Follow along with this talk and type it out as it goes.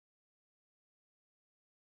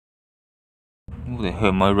Where the hell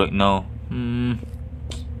am I right now?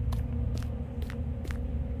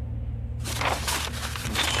 It's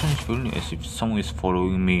a strange feeling as if someone is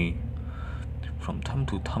following me. From time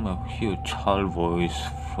to time I hear a child voice.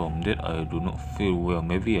 From that I do not feel well.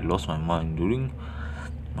 Maybe I lost my mind. During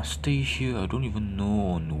my stay here, I don't even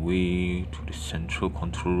know, on the way to the central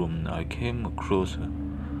control room, I came across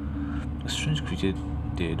a strange creature.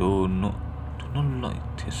 They do not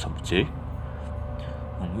like test subject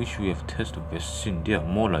on which we have tested the vaccine. They are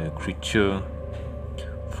more like a creature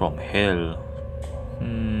from hell.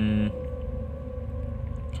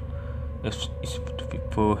 As if the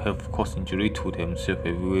people have caused injury to themselves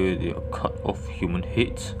everywhere they are cut off human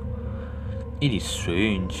heads. It is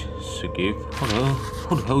strange. Sergey,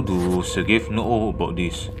 how the hell do Sergey know about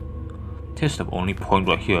this? That's the only point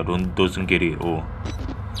right here. Doesn't get it at all.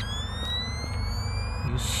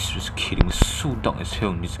 You're just kidding. It's so dark as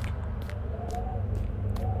hell in this.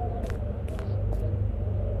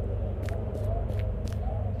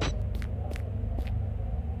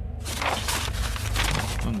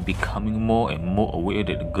 I'm becoming more and more aware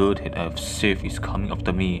that the girl that I have saved is coming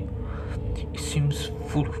after me. It seems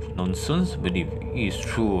full of nonsense, but if it is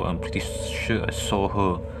true, I'm pretty sure I saw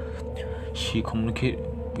her. She communicated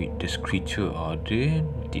with this creature. They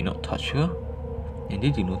did not touch her, and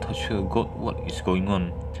they did not touch her. God, what is going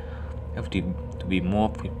on? I have to be more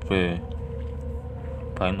prepared.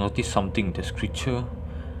 But I noticed something. This creature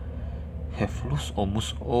have lost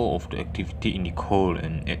almost all of the activity in the cold,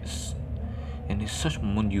 and at such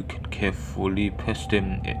moment you can carefully pass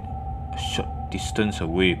them at a short distance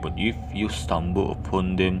away, but if you stumble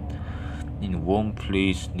upon them in a warm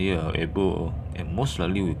place, they are able and most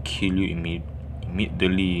likely will kill you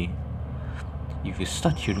immediately. If you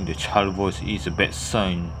start hearing the child voice, it is a bad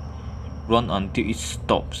sign. Run until it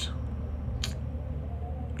stops.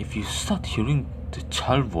 If you start hearing the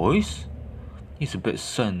child voice, it's a bad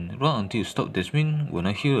sign. Run until it stops. That means when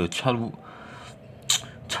I hear a child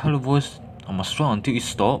voice, I must run until it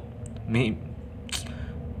stops.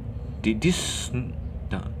 This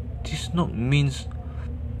not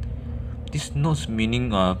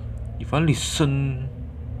meaning if I listen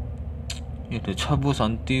the child voice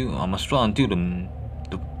until I must run until the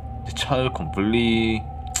child completely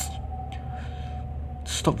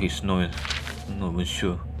stop his noise. I'm not even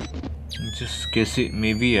sure. Just guess it.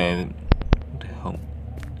 Maybe what the hell?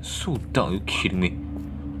 So dark. Are you kidding me?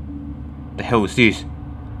 The hell is this?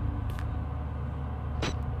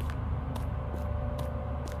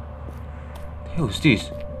 The hell is this?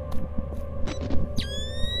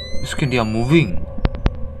 Look, they are moving.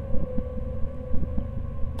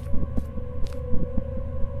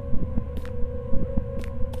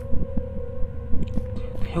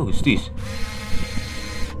 The hell is this?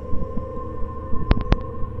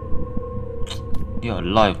 They are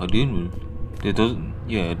alive. They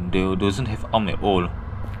doesn't have arm at all.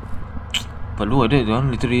 But look at that, they are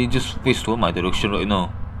literally just face toward my direction right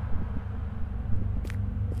now.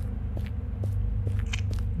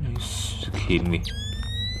 Are you kidding me?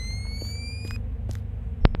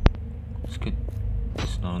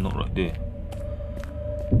 It's not right there.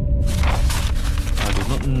 I do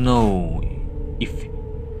not know if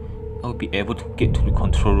I'll be able to get to the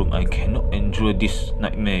control room. I cannot endure this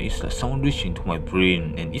nightmare. It's like someone reaching into my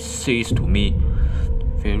brain and it says to me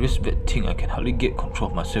various bad things. I can hardly get control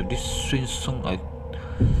of myself. This strange song,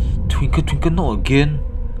 Twinkle Twinkle, not again.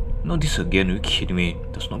 Not this again. Are you kidding me?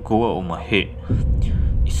 It does not go out of my head.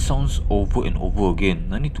 It sounds over and over again.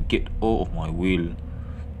 I need to get all of my will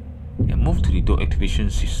and move to the door activation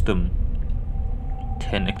system.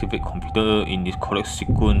 10. Activate computer in this correct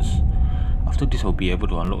sequence. After this, I'll be able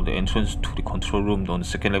to unlock the entrance to the control room on the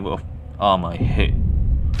second level of my head.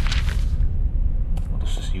 What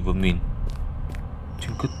does this even mean?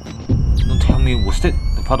 Twinkle, don't tell me, was that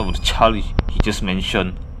the part of the child he just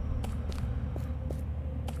mentioned?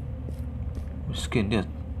 They're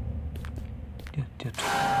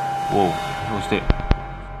whoa, what was that?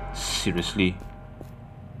 Seriously?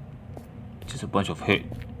 Just a bunch of head.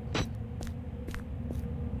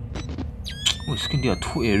 Oh, skin, there are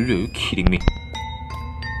 2 areas. Are you kidding me?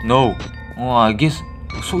 No. Oh, I guess.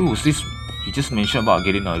 So it was this. He just mentioned about. I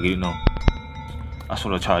get it now. I saw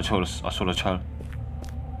the child.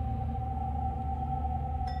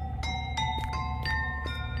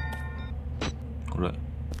 Alright.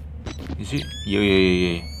 Is it?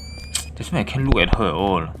 Yeah. This man, I can't look at her at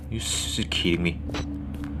all. You kidding me?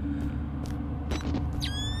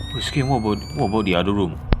 Oh, skin, what about the other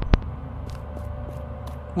room?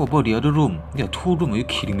 What about the other room? There are 2 rooms. Are you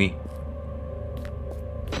kidding me?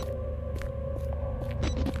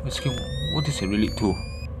 What does it relate to?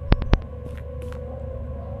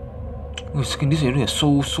 Wait a second, this area is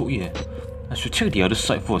so yeah. I should check the other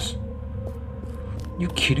side first. You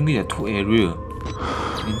kidding me? There are two areas.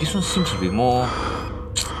 And this one seems to be more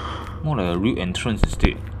like a real entrance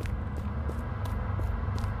instead.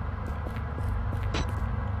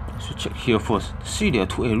 I should check here first. See, there are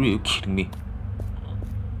two areas. You kidding me?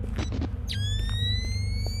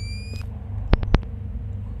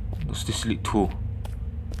 Does this lead to?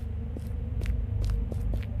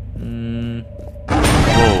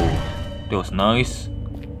 Whoa, that was nice.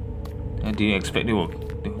 I didn't expect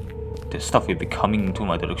the stuff will be coming into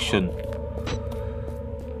my direction.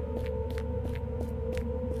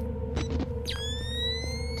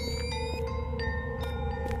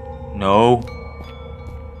 No.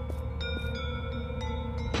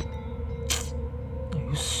 Are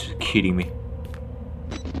you kidding me?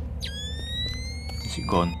 Is it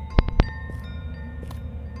gone?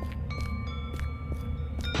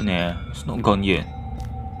 Nah, it's not gone yet.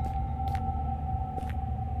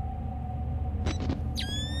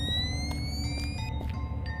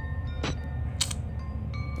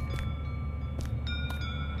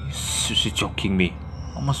 You're seriously joking me.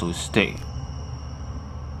 How much will it stay?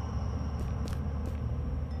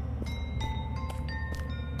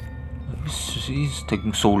 It's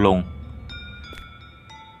taking so long.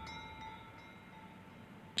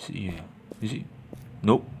 Is it here? Is it?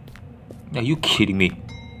 Nope. Are you kidding me?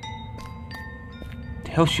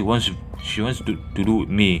 The hell she wants to do with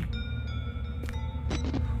me?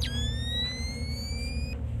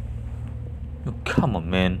 Oh, come on,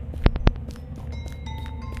 man.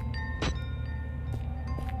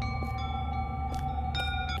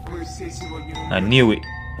 I knew it.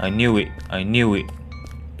 I knew it. I knew it.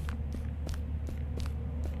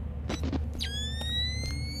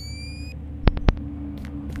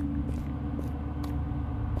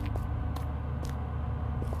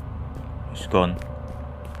 It's gone.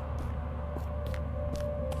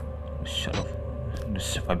 Shut off.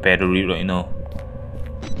 This is my battery right now.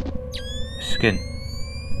 Scan.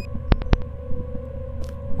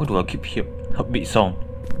 Why do I keep hear heartbeat sound?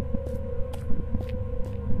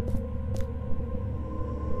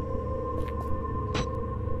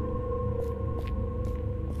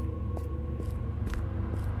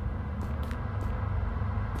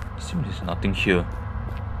 It seems there's nothing here.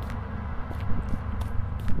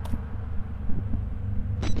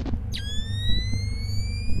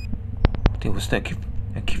 What was that?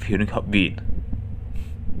 I keep hearing heartbeat.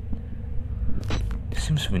 There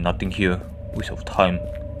seems to be nothing here. Waste of time.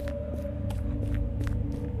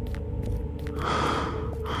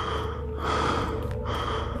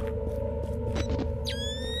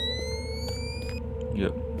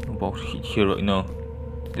 Yep, about hit here right now.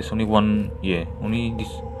 There's only one. Yeah, only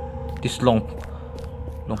this long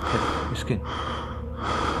path. You can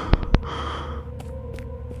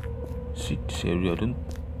see this area.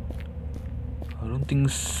 I don't think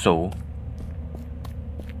so.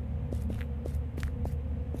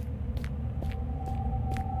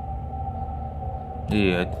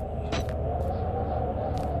 Yeah.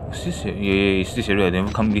 Is this area? Yeah, it's this area. I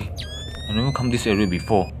never come this area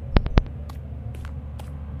before.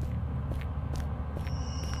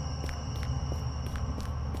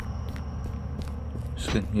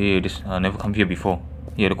 Yeah, this I never come here before.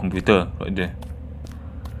 Yeah, the computer right there.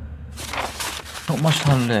 Not much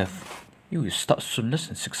time left. You will start soon, less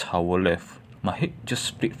than 6 hours left. My head just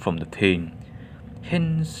split from the pain.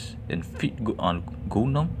 Hands and feet go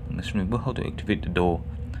numb. Let's remember how to activate the door.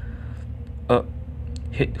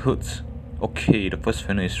 Head hurts. Okay, the first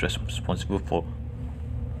panel is responsible for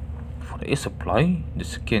the air supply. The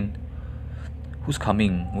second, who's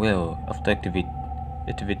coming? Well, after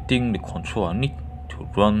activating the control, I need to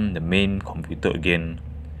run the main computer again.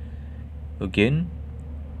 Again?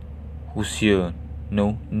 Who's here?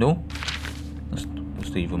 No? What's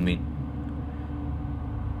that even mean?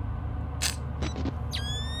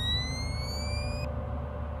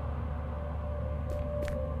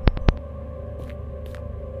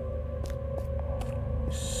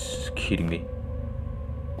 It's kidding me.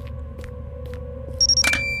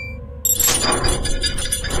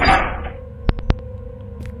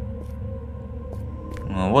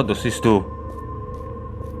 What does this do?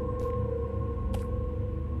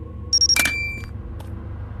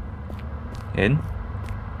 And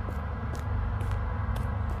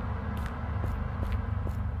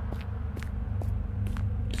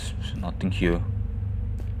there's nothing here.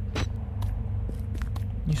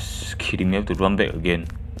 You're kidding me, I have to run back again.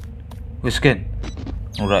 Wait, scan.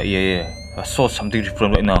 Alright, yeah. I saw something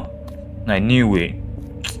different right now. I knew it.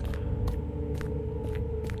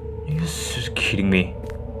 You're just kidding me.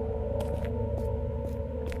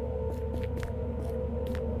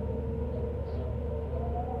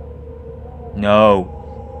 No.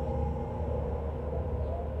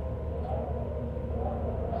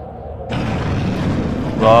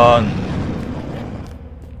 Run.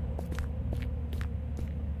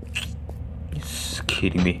 You're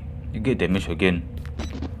kidding me. You get damaged again.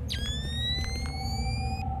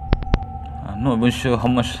 I'm not even sure how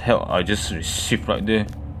much help I just received right there.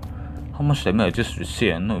 How much damage I just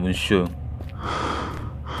received, I'm not even sure.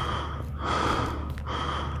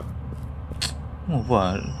 Oh,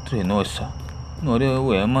 what? That noise. No idea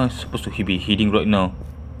where am I supposed to be heading right now.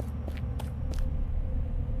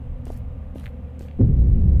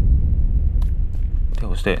 That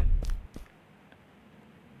was that.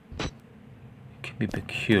 Can't be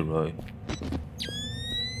back here, right?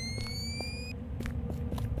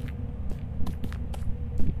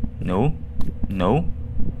 No? No?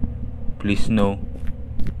 Please no.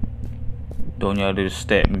 Don't you dare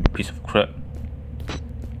stab me, piece of crap.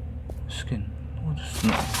 Skin. What is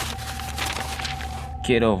not?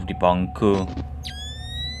 Get out of the bunker.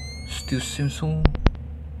 Still seems so.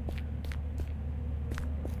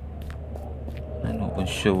 I'm not even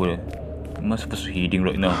sure where am I supposed to be heading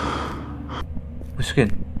right now. Wait a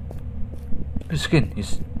second. Wait a second.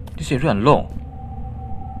 Is this area unlocked?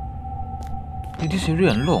 Is this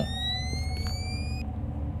area unlocked?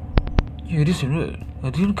 Yeah, this area. I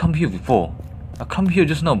didn't come here before. I come here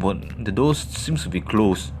just now, but the doors seems to be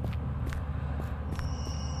closed.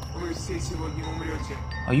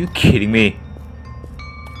 Are you kidding me?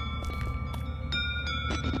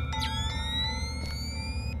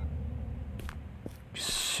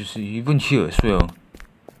 Even here as well.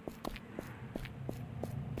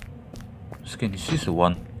 Scan, is this the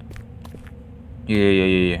one?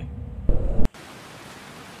 Yeah.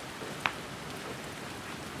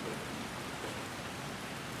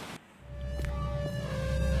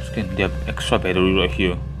 Scan, they have extra battery right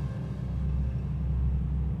here.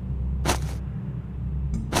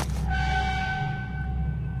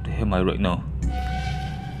 The hell am I right now?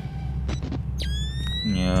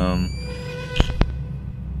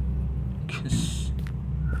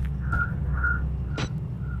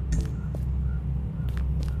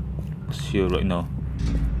 What's here right now?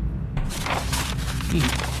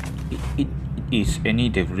 It is any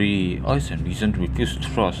debris, eyes and reason to refuse to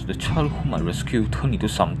trust. The child whom I rescued turned into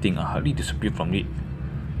something. I hardly disappeared from it.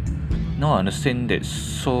 Now I understand that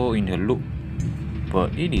so in the loop,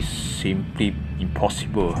 but it is simply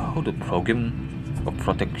impossible how the program of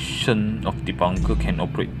protection of the bunker can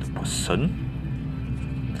operate the person.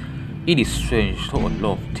 It is strange how a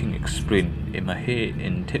lot of things explained in my head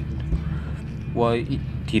and that why it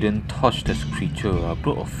didn't touch this creature. I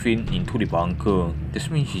brought a fin into the bunker. This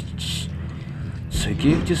means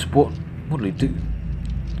Sergei just bought what little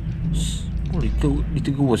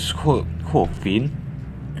was called a fin.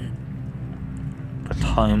 But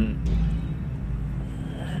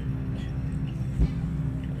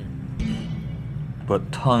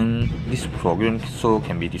time this program so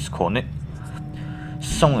can be disconnected.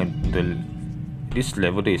 Somewhere at this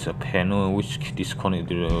level there is a panel which disconnects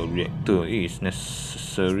the reactor. It is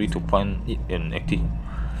necessary to find it and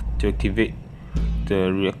activate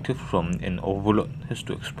the reactor from an overload. Has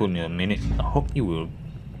to explode in a minute. I hope you will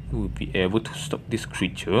be able to stop this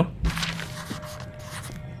creature.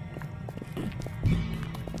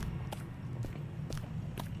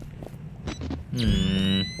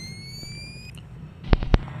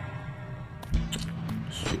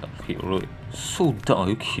 Straight up here, right? So dark, are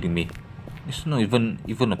you kidding me? It's not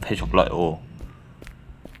even a patch of light at all.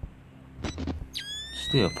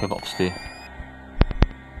 Still a path upstairs.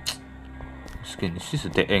 Scan, is this a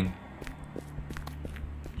dead end?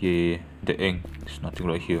 Yeah, dead end. There's nothing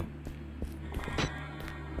right here.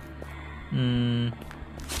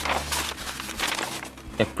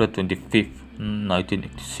 April 25th,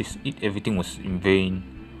 1986. Everything was in vain.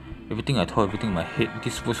 Everything I thought, everything in my head.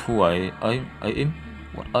 This was who I am.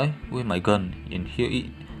 What I? Where my gun? And here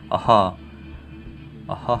it. Aha.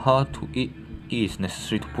 To it is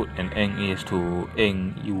necessary to put an end is to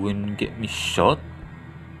end. You won't get me shot.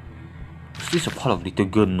 Is this a part of little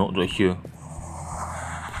girl note right here?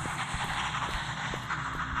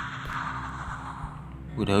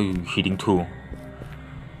 Where the hell are you heading to?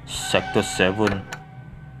 Sector 7.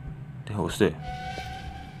 The hell was that?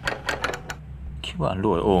 Can't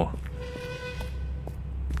unload at all.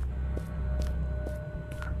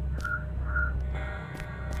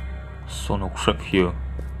 So no crap here.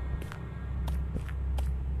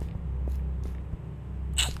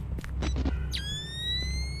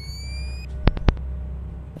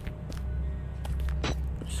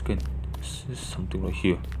 Scan. There's something right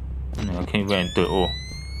here. No, I can't even enter. Oh.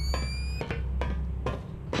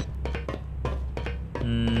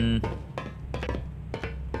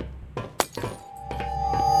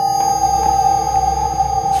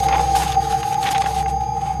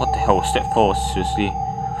 step forward, seriously.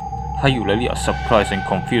 How you really are surprised and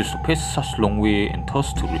confused to pace such long way and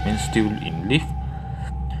tossed to remain still in lift?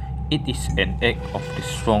 It is an act of the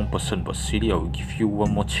strong person, but silly, I will give you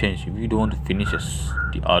one more chance if you don't want to finish as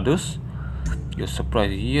the others. You're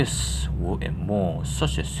surprised, yes, and more,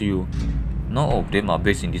 such as you. None of them are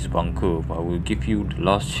based in this bunker, but I will give you the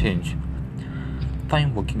last chance.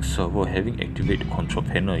 Find working server, having activated the control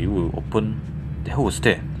panel, you will open. The hell was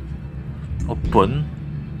that? Open?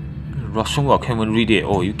 Russian word, I can't even read it.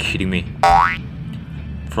 Oh, are you kidding me?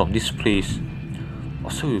 From this place.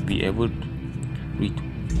 Also, you'll be able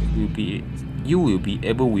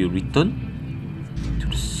will return to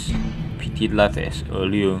the PT life as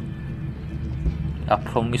earlier. I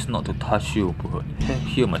promise not to touch you, but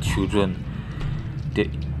here my children. They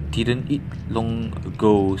didn't eat long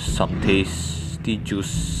ago. Some tasty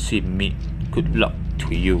juicy meat. Good luck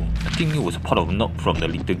to you. I think it was part of a note from the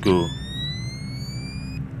little girl.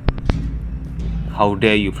 How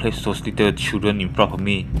dare you place those little children in front of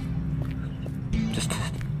me? Just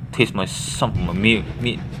taste my some of my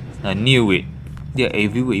meat. I knew it. They're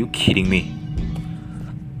everywhere. You kidding me?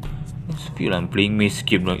 I just feel I'm playing Maze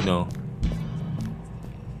game right now.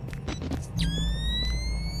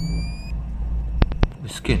 The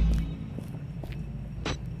skin.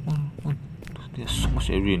 There's so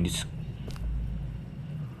much area in this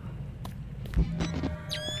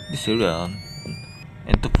area.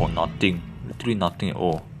 Enter for nothing. Literally nothing at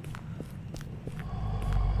all.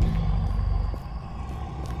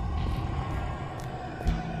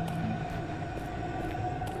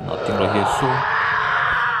 Nothing right here, so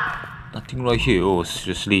nothing right here. Oh,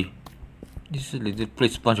 seriously, this is a little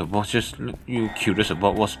place, bunch of boss. Just you curious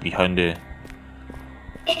about what's behind there.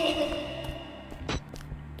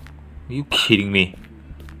 Are you kidding me?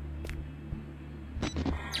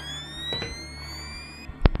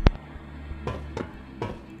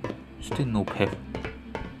 Still no path.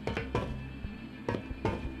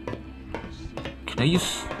 Can I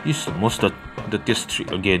use the most dirtiest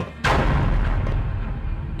trick again?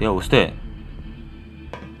 There was that.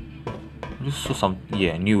 I just saw some.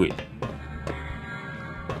 Yeah, I knew it.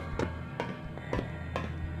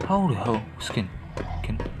 How the hell skin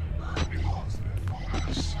can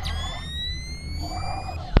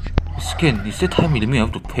skin? Is there time limit I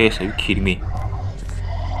have to pass? Are you kidding me?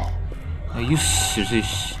 Are you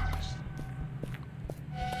serious?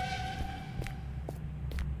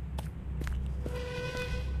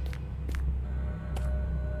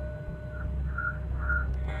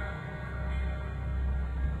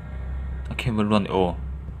 I can't even run at all.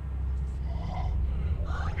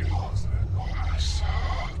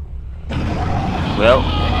 Well,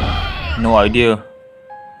 no idea.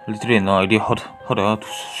 Literally no idea how the hell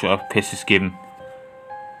should I pace this game.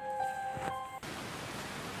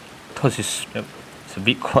 Cause it's a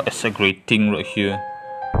bit quite exaggerating right here.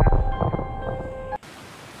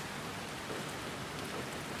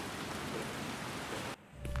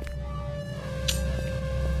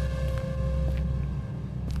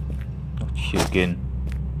 Not here again.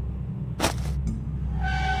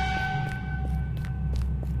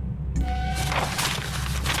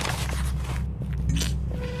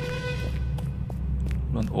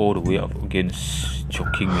 Run all the way up again, it's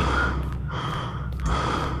choking me.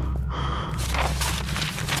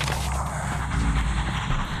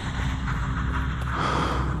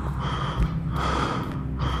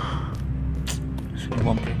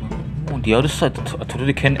 Oh, the other side I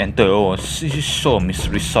totally can't enter. Oh, this is so a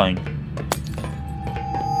mystery sign.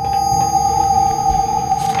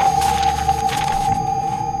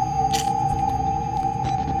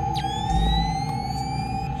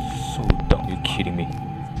 So dumb, you kidding me?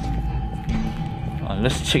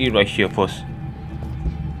 Let's check it right here first.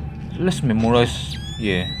 Let's memorize.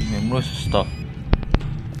 Yeah, memorize the stuff.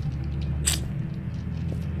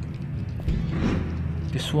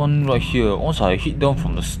 This one right here, once I hit down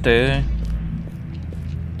from the stair.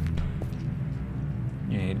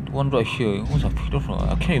 Yeah, one right here, once I hit down from,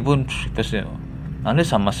 I can't even press it.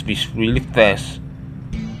 Unless I must be really fast.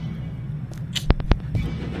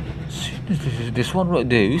 See, this one right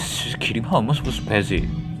there, is just kidding. How am I supposed to pass it?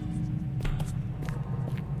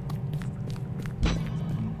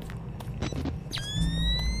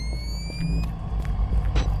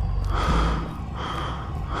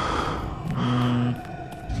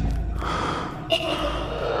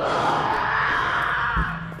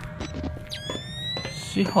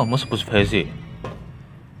 See how am I supposed to pass it?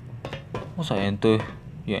 Once I enter,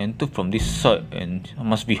 you enter from this side and I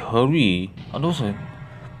must be hurry. Otherwise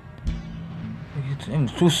I'm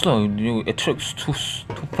too slow, you attract too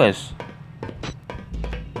fast.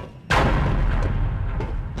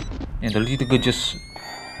 And the little girl just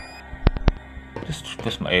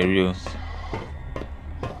That's my area.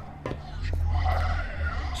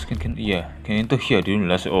 Can enter here. I didn't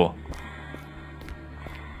realize at all.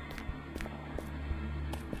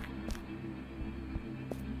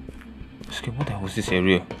 What the hell was this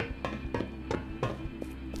area?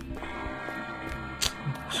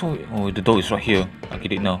 So, oh, the door is right here. I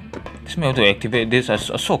get it now. This means I have to activate this. I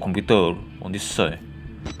saw a computer on this side.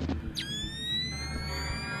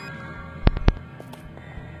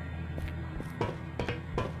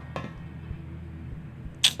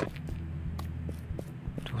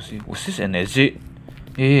 Was this an exit?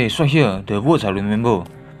 Yeah, it's right here. The words I remember.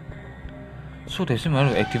 So there's some way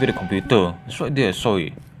to activate the computer. It's right there. I saw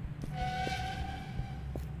it.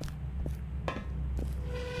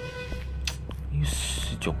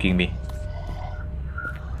 You joking me?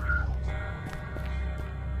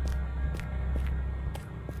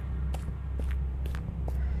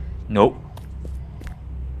 Nope.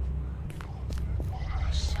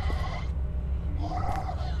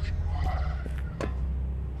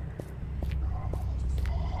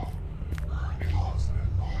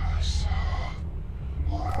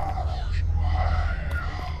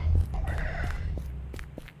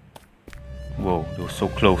 Whoa, they were so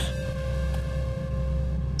close.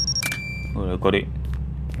 Oh, I got it.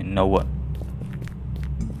 And now what?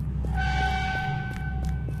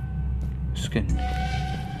 Scan.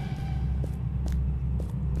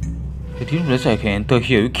 I didn't realize I can enter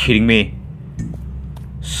here. Are you kidding me?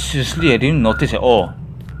 Seriously, I didn't notice at all.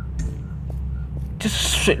 Just a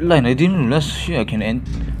straight line. I didn't realize here I can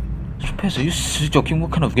enter. Are you joking?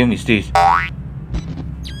 What kind of game is this?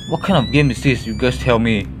 What kind of game is this? You guys tell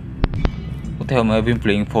me. What the hell have I been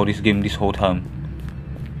playing for this game this whole time?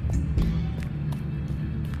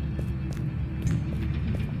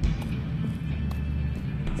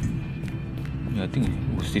 Yeah, I think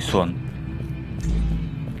it was this one.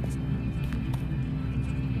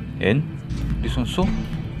 And this one, so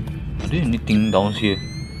are there anything down here?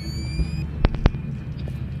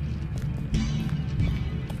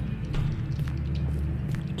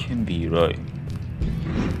 It can be right.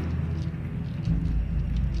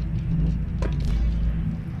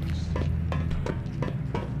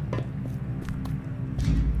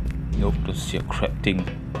 Nope, don't see a crap thing.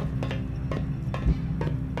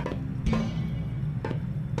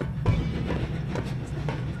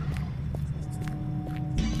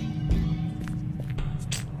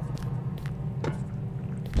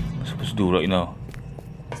 What am I supposed to do right now?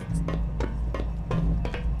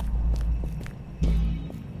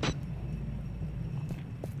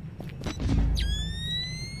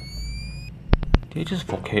 Did I just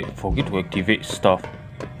forget to activate stuff?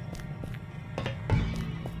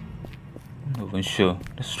 I'm not even sure.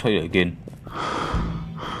 Let's try it again.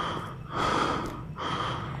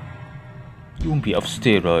 You won't be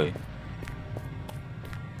upstairs, right?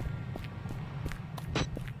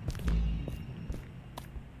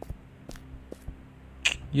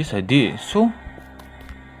 Yes, I did. So?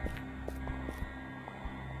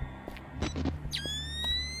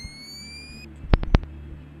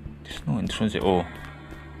 There's no entrance at all.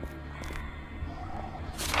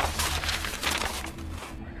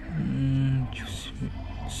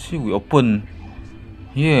 See, we open.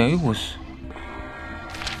 Yeah, it was.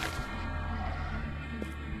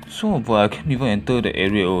 So, but I can't even enter the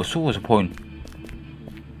area. Oh, so what's the point?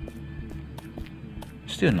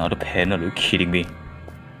 Still another panel. Are you kidding me?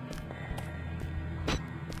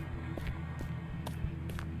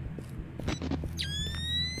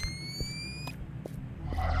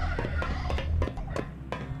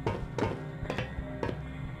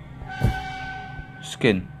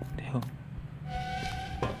 Scan. The hell?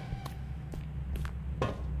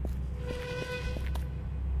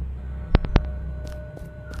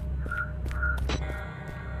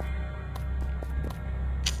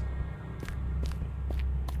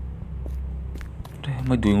 What the hell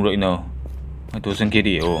am I doing right now? I doesn't get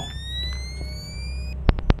it at all.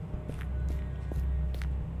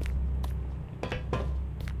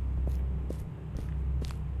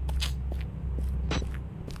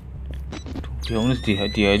 To be honest, did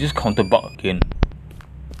I just counter bug again?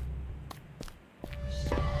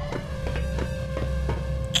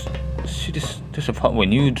 See, this is the part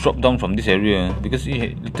when you drop down from this area, because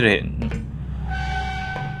it literally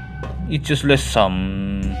it just left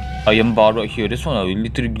some iron bar right here. This one I will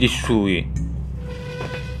literally glitch through it.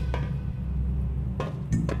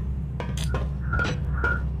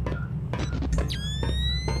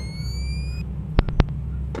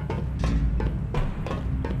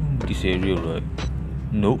 This area, right?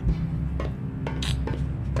 Nope.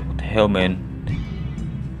 What the hell, man?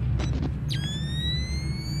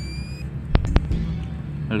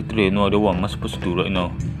 I literally have no idea what am I supposed to do right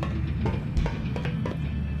now.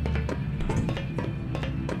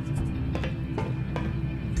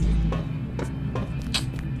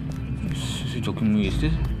 Is he joking me? Is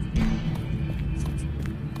there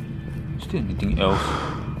anything else?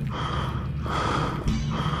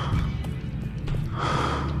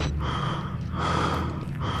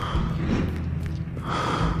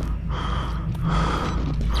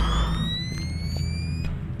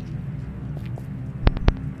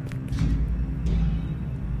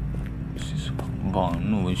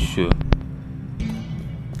 I'm not even sure.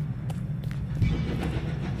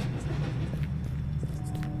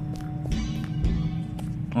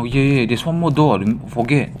 Oh yeah, there's one more door. I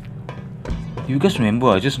forget. You guys remember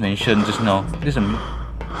I just mentioned just now? There's a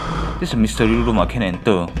mystery room I can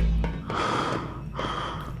enter.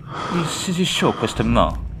 This is show question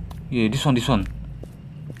mark. Yeah, this one.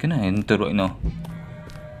 Can I enter right now?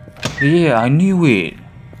 Yeah, I knew it.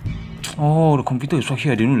 Oh, the computer is right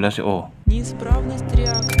here. I didn't realize it all. Неисправность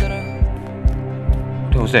реактора.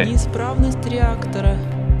 What was that? Неисправность реактора.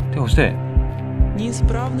 What was that?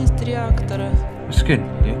 Неисправность реактора. Skin,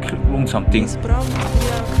 yeah, click wrong something. Неисправность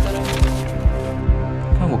реактора.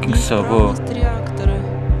 Can't working server. Неисправность реактора.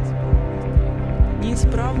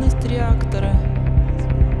 Неисправность реактора.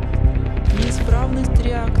 Неисправность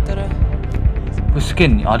реактора. But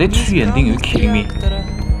skin, are there three endings? Are you kidding me?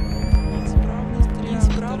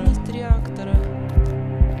 Неисправность реактора.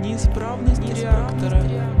 Неисправность реактора.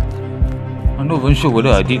 I'm not even sure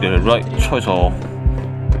whether I did the right choice or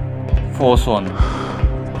false one.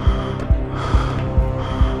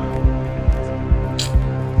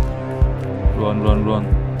 Run.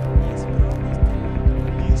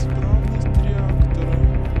 Неисправность реактора.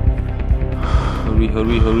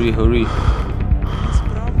 Hurry.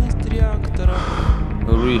 Неисправность реактора.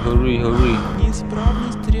 Hurry.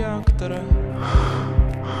 Неисправность реактора.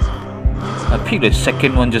 I picked the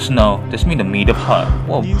second one just now. That's me the middle part.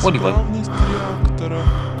 What if I... Неисправность реактора.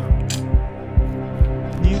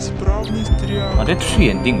 Неисправность реактора. Are there three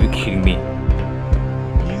endings? Are you kidding me?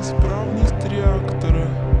 Неисправность реактора.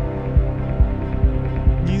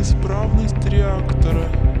 Неисправность реактора.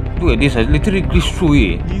 Look at this, I literally glitched through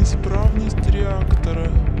it. Неисправность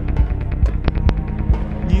реактора.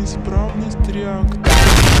 Неисправность реактора.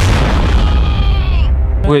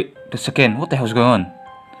 Wait, the second. What the hell's going on?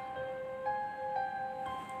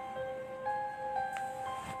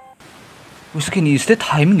 Wait, second, is that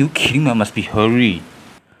timing? You kidding me? I must be hurry.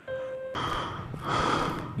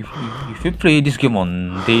 If you play this game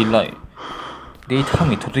on daytime,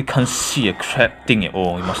 you totally can't see a crap thing at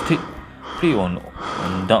all. You must play on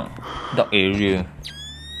dark area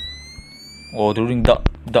or during dark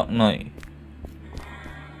night.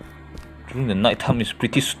 During the night time is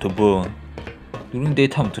pretty suitable. During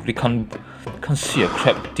daytime, you totally can't see a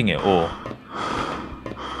crap thing at all.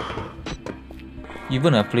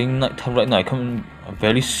 Even I'm playing nighttime right now, I can't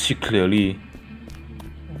barely see clearly.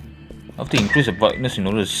 I have to increase the brightness in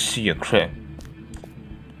order to see a crap.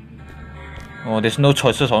 Oh, there's no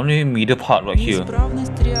choices, only middle part right here.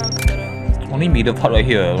 Only middle part right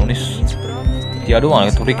here. Only the other one I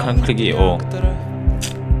totally can't click it at all.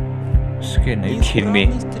 Skin, are you kidding me?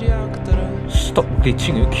 Stop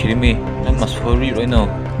glitching, are you kidding me? I must hurry right now.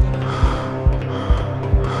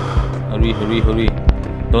 Hurry.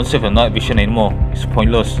 Don't save your night vision anymore. It's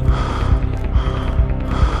pointless.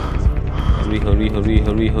 Hurry. Hurry.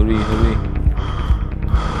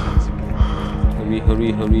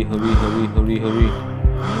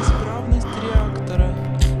 Неисправность реактора.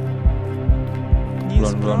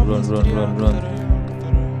 Run.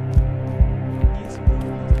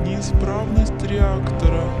 Неисправность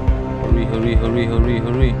реактора.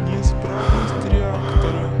 Hurry. Неисправность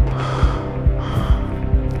реактора.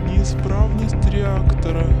 Неисправность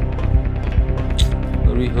реактора.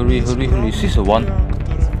 Hurry. Is this the one?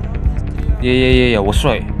 Yeah, I was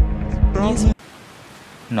right.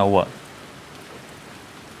 Now what?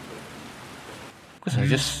 Because I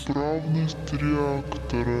just... Неисправность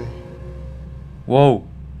реактора. Whoa,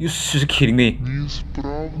 you seriously kidding me?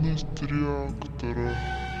 Неисправность реактора.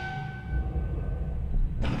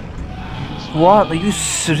 What? Are you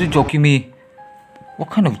seriously joking me? What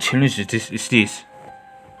kind of challenge is this?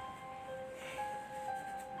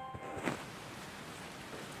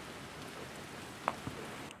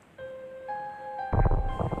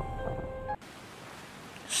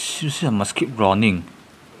 Seriously, I must keep running.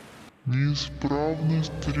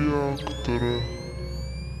 Неисправность реактора.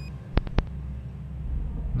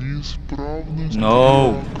 Неисправность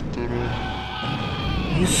No. реактора.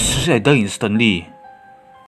 You seriously, I die instantly.